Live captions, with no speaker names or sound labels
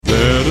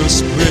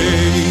us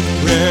break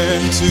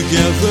bread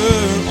together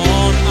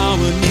on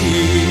our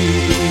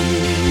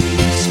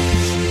knees.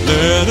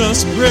 Let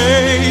us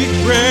break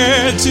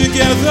bread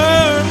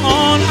together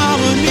on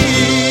our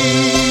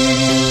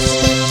knees.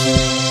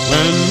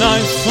 When I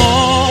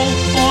fall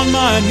on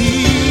my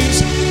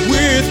knees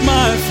with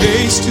my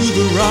face to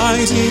the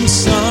rising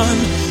sun,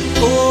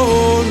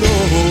 oh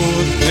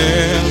Lord,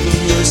 have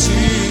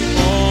mercy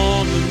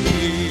on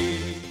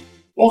me.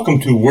 Welcome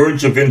to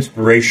Words of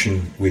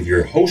Inspiration with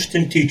your host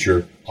and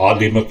teacher,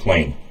 Audley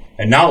McLean.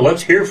 And now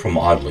let's hear from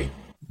Audley.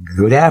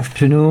 Good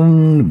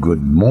afternoon,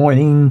 good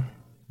morning,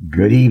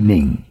 good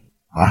evening.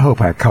 I hope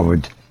I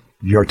covered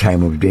your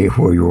time of day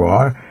where you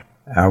are.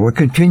 We're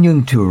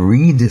continuing to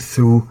read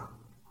through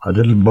a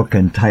little book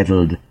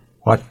entitled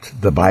What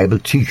the Bible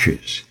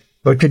Teaches.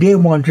 But today I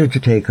wanted to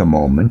take a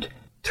moment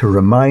to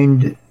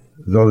remind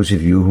those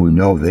of you who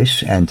know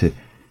this and to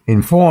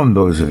inform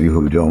those of you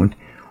who don't.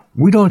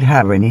 We don't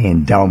have any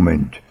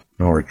endowment,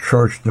 nor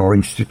church, nor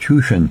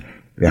institution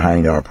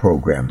behind our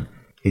program.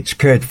 It's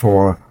cared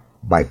for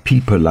by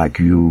people like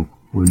you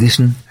who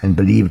listen and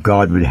believe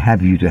God will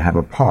have you to have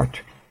a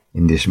part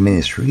in this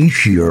ministry.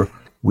 Each year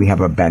we have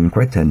a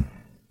banquet and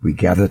we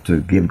gather to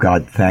give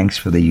God thanks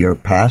for the year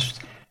past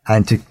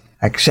and to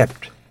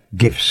accept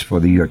gifts for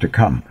the year to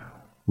come.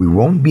 We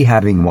won't be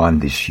having one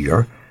this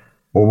year,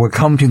 but we're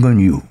counting on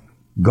you,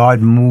 God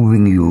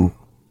moving you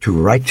to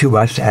write to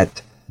us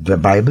at The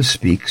Bible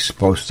Speaks,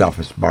 Post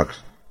Office Box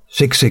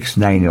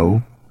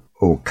 6690,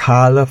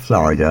 Ocala,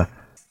 Florida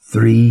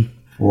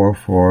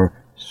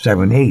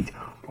 34478,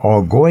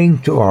 or going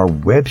to our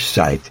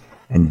website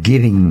and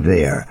giving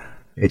there.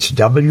 It's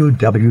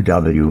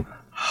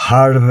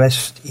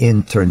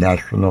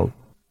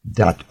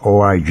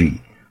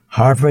www.harvestinternational.org,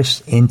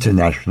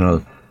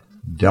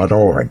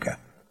 harvestinternational.org.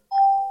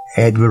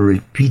 Ed will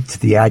repeat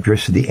the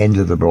address at the end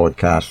of the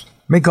broadcast.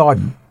 May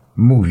God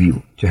move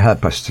you to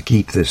help us to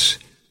keep this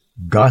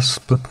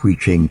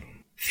gospel-preaching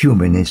few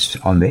minutes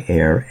on the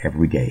air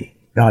every day.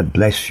 God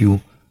bless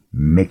you.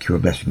 Make you a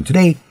blessing.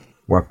 Today,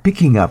 we're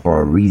picking up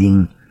our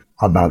reading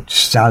about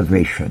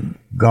salvation.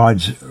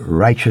 God's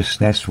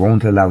righteousness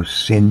won't allow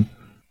sin.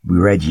 We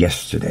read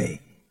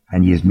yesterday,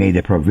 and He has made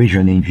a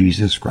provision in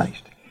Jesus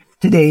Christ.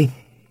 Today,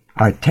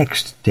 our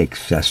text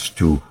takes us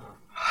to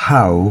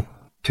how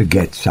to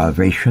get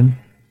salvation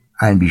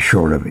and be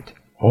sure of it.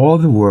 All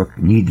the work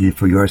needed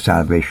for your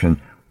salvation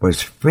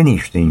was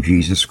finished in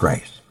Jesus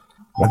Christ.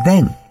 What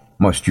then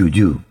must you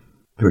do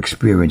to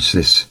experience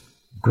this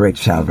great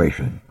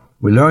salvation?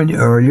 We learned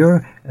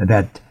earlier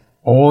that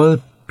all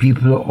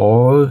people,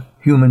 all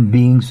human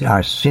beings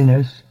are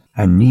sinners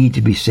and need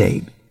to be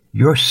saved.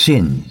 Your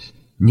sins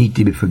need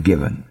to be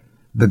forgiven.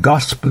 The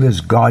gospel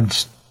is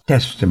God's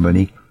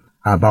testimony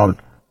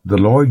about the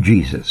Lord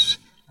Jesus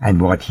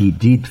and what He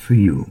did for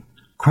you.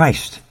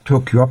 Christ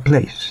took your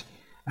place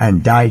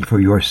and died for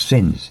your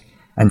sins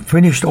and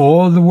finished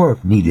all the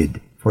work needed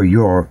for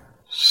your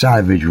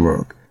salvage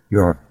work,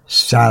 your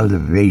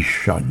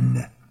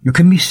salvation. You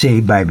can be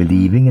saved by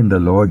believing in the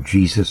Lord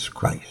Jesus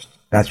Christ.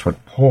 That's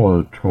what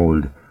Paul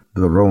told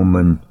the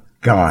Roman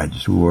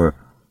guards who were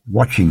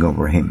watching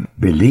over him.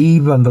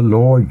 Believe on the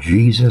Lord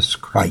Jesus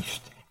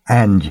Christ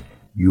and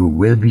you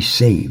will be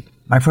saved.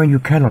 My friend, you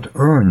cannot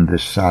earn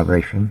this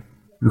salvation.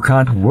 You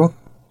can't work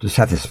to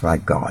satisfy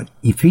God.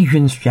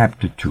 Ephesians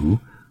chapter 2,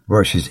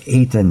 verses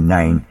 8 and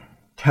 9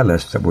 tell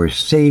us that we're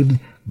saved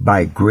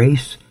by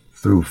grace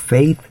through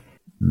faith,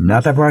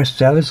 not of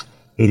ourselves.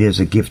 It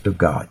is a gift of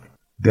God.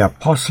 The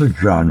Apostle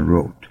John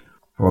wrote,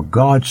 "For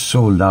God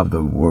so loved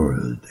the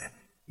world,"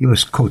 he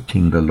was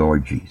quoting the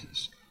Lord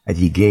Jesus, "that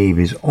He gave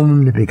His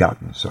only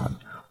begotten Son."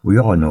 We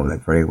all know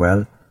that very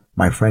well.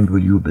 My friend,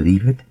 will you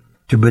believe it?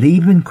 To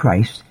believe in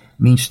Christ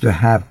means to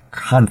have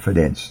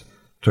confidence,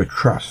 to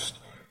trust.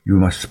 You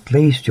must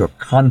place your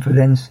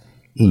confidence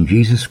in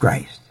Jesus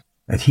Christ,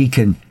 that He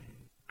can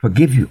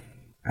forgive you,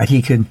 that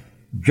He can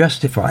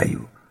justify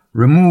you,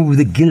 remove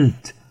the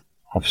guilt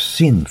of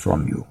sin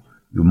from you.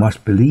 You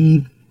must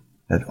believe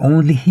that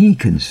only He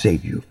can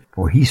save you,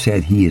 for He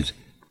said He is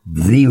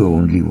the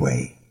only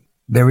way.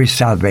 There is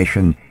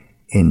salvation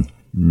in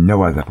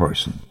no other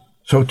person.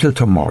 So till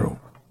tomorrow,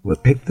 we'll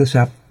pick this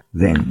up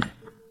then.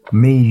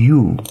 May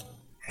you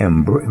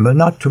embrace, well,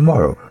 not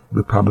tomorrow,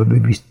 we'll probably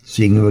be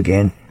seeing you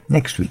again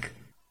next week.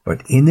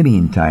 But in the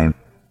meantime,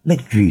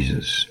 let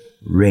Jesus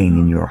reign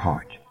in your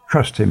heart.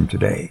 Trust Him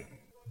today.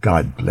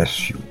 God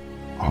bless you.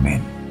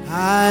 Amen.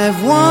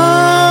 I've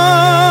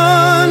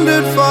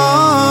wandered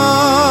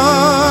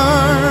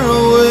far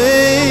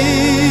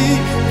away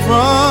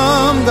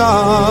from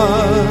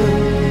God.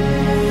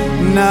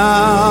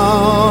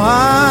 Now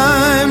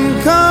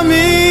I'm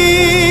coming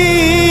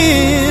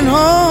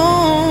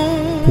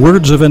home.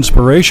 Words of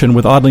Inspiration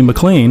with Audley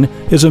McLean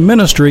is a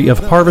ministry of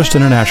Harvest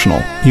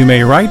International. You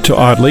may write to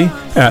Audley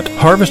at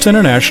Harvest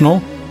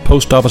International,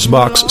 Post Office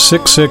Box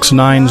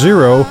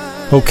 6690,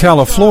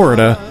 Ocala,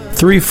 Florida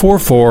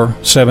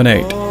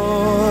 34478.